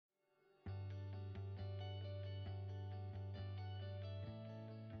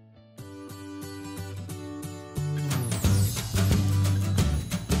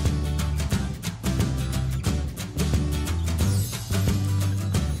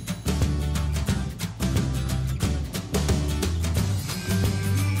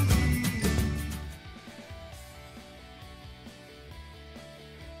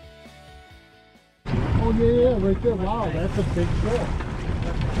right there. Wow, that's a big fish.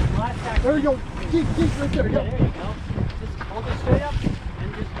 There you go. Keep right there. Yeah, there you go. Just hold it straight up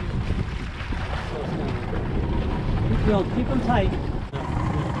and just keep them tight.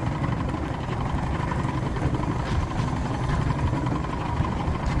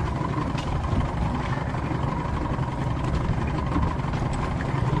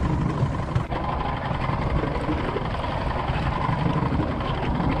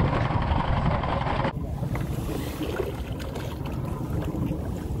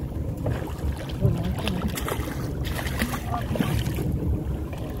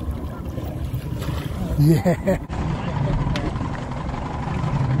 Yeah.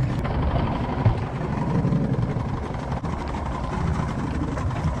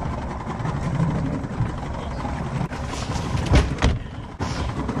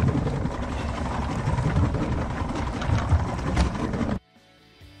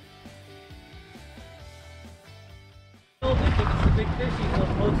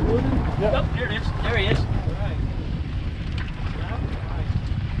 Yep. Oh, there it is. There he is. All right.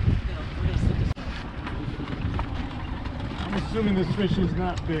 I'm assuming this fish is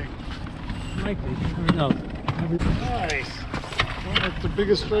not big. Might be. No. Nice. Well, that's the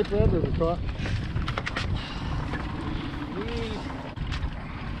biggest striper I've ever caught.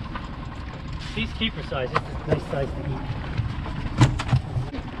 These keeper size. This is a nice size to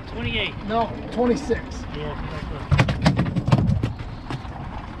eat. 28. No, 26. Yeah.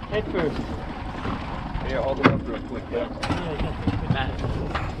 Head first. Yeah, hold it up real quick. Yeah.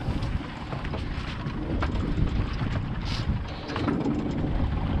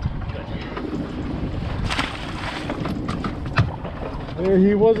 There,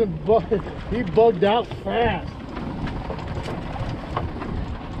 he wasn't bugged. He bugged out fast.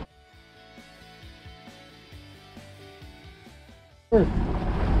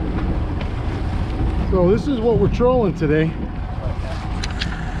 So this is what we're trolling today.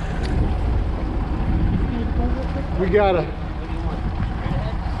 We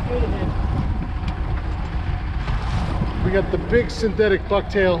got the big synthetic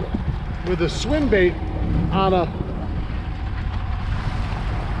bucktail with a swim bait on a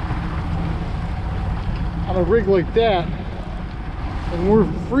rig like that, and we're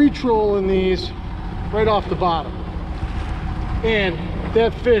free trolling these right off the bottom. And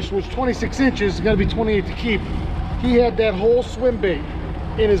that fish was 26 inches, got to be 28 to keep. He had that whole swim bait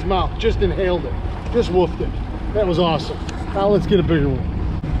in his mouth, just inhaled it, just woofed it. That was awesome. Now let's get a bigger one.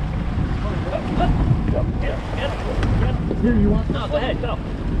 Here, you want? No, go ahead, go.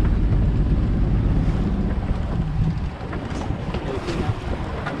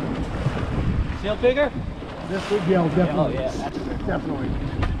 See how bigger? This big, yeah, definitely. Oh, yeah. Definitely.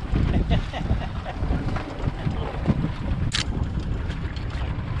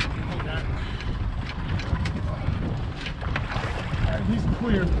 He's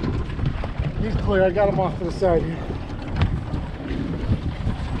clear. He's clear. I got him off to the side here.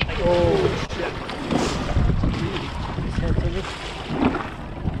 Oh, shit.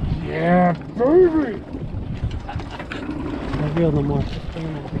 Yeah, baby! Don't reel no more.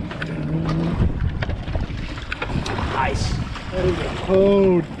 Ice. That is a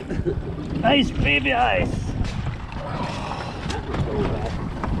code. Ice, baby, ice.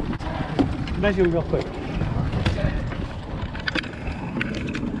 Measure real quick.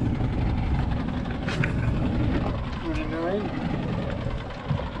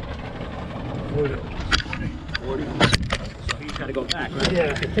 So he's got to go back, right?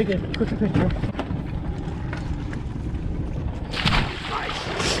 Yeah. Take a quick picture.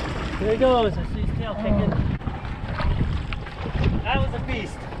 Nice. There he goes. I see his tail kicking. That was a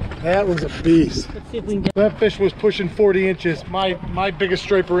beast. That was a beast. Let's see if we can get. That fish was pushing 40 inches. My biggest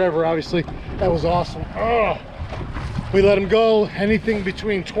striper ever, obviously. That was awesome. Oh, we let him go. Anything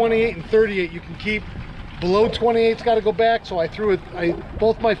between 28 and 38 you can keep. Below 28's got to go back, so I threw it.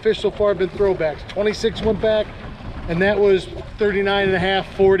 Both my fish so far have been throwbacks. 26 went back, and that was 39 and a half,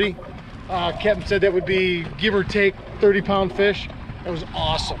 40. Captain said that would be give or take 30-pound fish. That was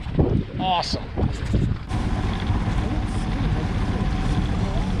awesome. Awesome.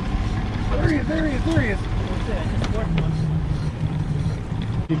 There he is, there he is, there he is.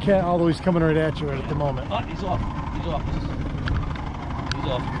 You can't, although he's coming right at you right at the moment. Oh, he's off. He's off. He's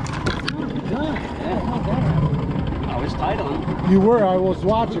off. I was tight on him. You were, I was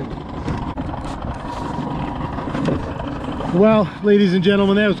watching. Well, ladies and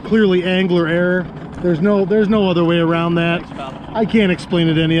gentlemen, that was clearly angler error. There's no other way around that. I can't explain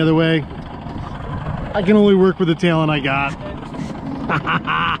it any other way. I can only work with the talent I got.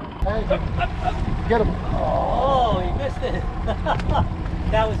 Get him. Oh, he missed it.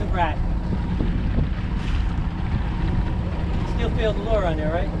 That was a brat. steel field lure on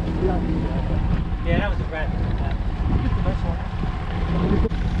there, right? Yeah. Yeah, that was a rat.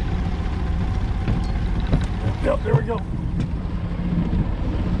 Yep, there we go.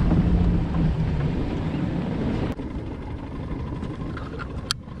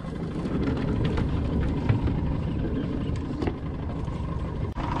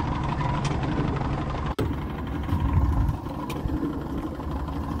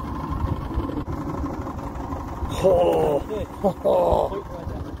 Oh.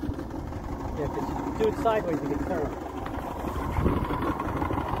 Yeah, because you do it sideways, you can turn.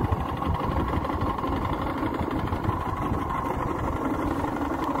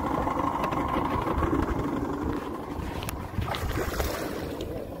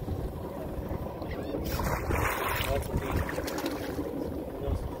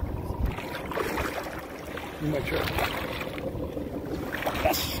 You might try.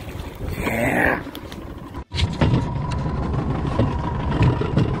 Yes. Yeah.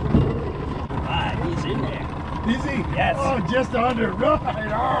 He's in there. Easy? Yes. Oh, just under.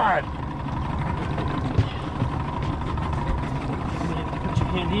 Right on. Put your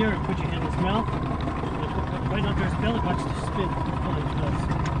hand here and put your hand in his mouth. Right under his belly, watch the spin.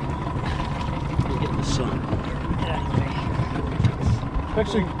 You get the sun. Yeah.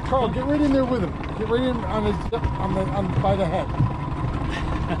 Actually, Carl, get right in there with him. Get right in on his by the head.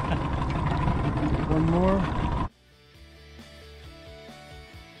 One more.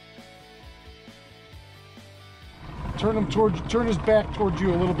 Turn his back towards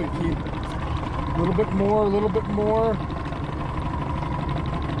you a little bit, Keith. A little bit more, a little bit more.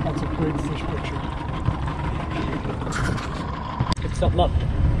 That's a great fish picture. Pick something up.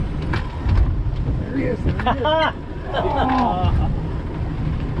 There he is. There he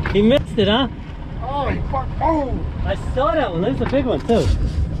is. He missed it, huh? Oh, he fucked. Oh! I saw that one. There's a big one, too.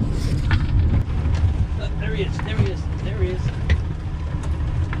 There he is. There he is. There he is.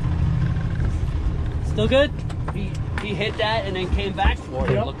 Still good? He hit that and then came back for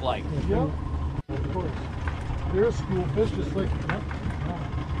it, Yep. it looked like. Yep. Of course. There's a school fish just like. Yep.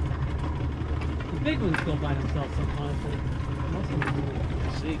 The big ones go by themselves sometimes. But most of them do.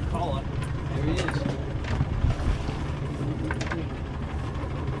 See, call it. There he is.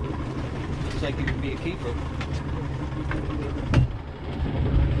 Looks like he could be a keeper.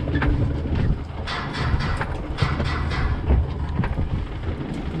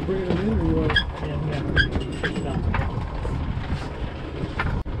 You bring it in or what? Yeah.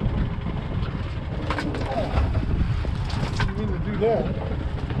 You mean to do that?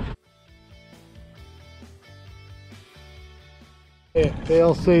 Yeah, they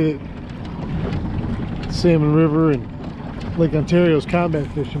all say that Salmon River and Lake Ontario's combat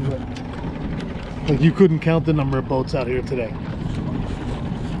fishing, but like you couldn't count the number of boats out here today,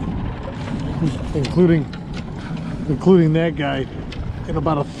 including that guy in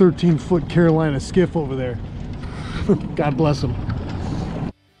about a 13-foot Carolina skiff over there. God bless him.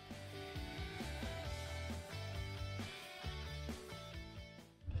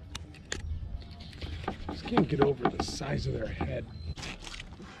 Just can't get over the size of their head.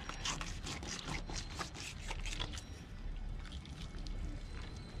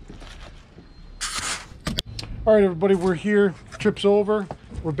 All right, everybody, we're here. Trip's over.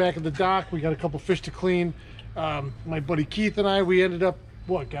 We're back at the dock. We got a couple fish to clean. My buddy Keith and I, we ended up,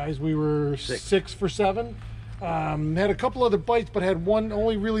 what, guys? We were 6 for 7. Had a couple other bites, but had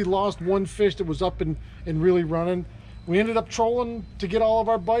only really lost one fish that was up and really running. We ended up trolling to get all of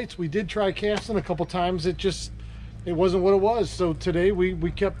our bites. We did try casting a couple times. It wasn't what it was. So today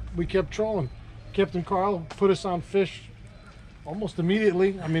we kept trolling. Captain Karl put us on fish almost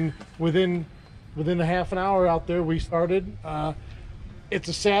immediately. I mean, within a half an hour out there we started. It's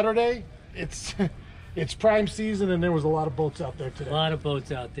a Saturday. It's prime season, and there was a lot of boats out there today. A lot of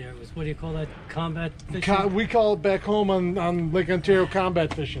boats out there. It was, what do you call that? Combat fishing? We call it back home on Lake Ontario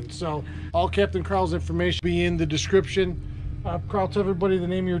combat fishing. So all Captain Karl's information will be in the description. Karl, tell everybody the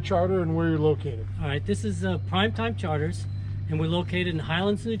name of your charter and where you're located. All right, this is Primetime Charters, and we're located in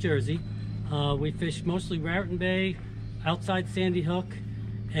Highlands, New Jersey. We fish mostly Raritan Bay, outside Sandy Hook,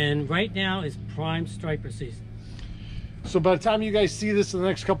 and right now is prime striper season. So by the time you guys see this in the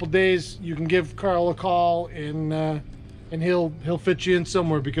next couple days, you can give Karl a call and he'll fit you in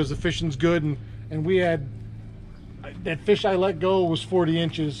somewhere because the fishing's good. And we had that fish I let go was 40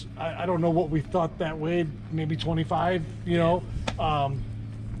 inches. I don't know what we thought that weighed, maybe 25. You know,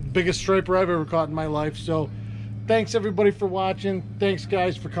 biggest striper I've ever caught in my life. So thanks everybody for watching. Thanks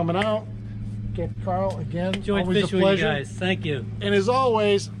guys for coming out. Get Karl again. Enjoyed always fishing a with you pleasure. guys. Thank you. And as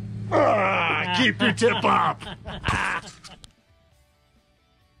always, keep your tip up.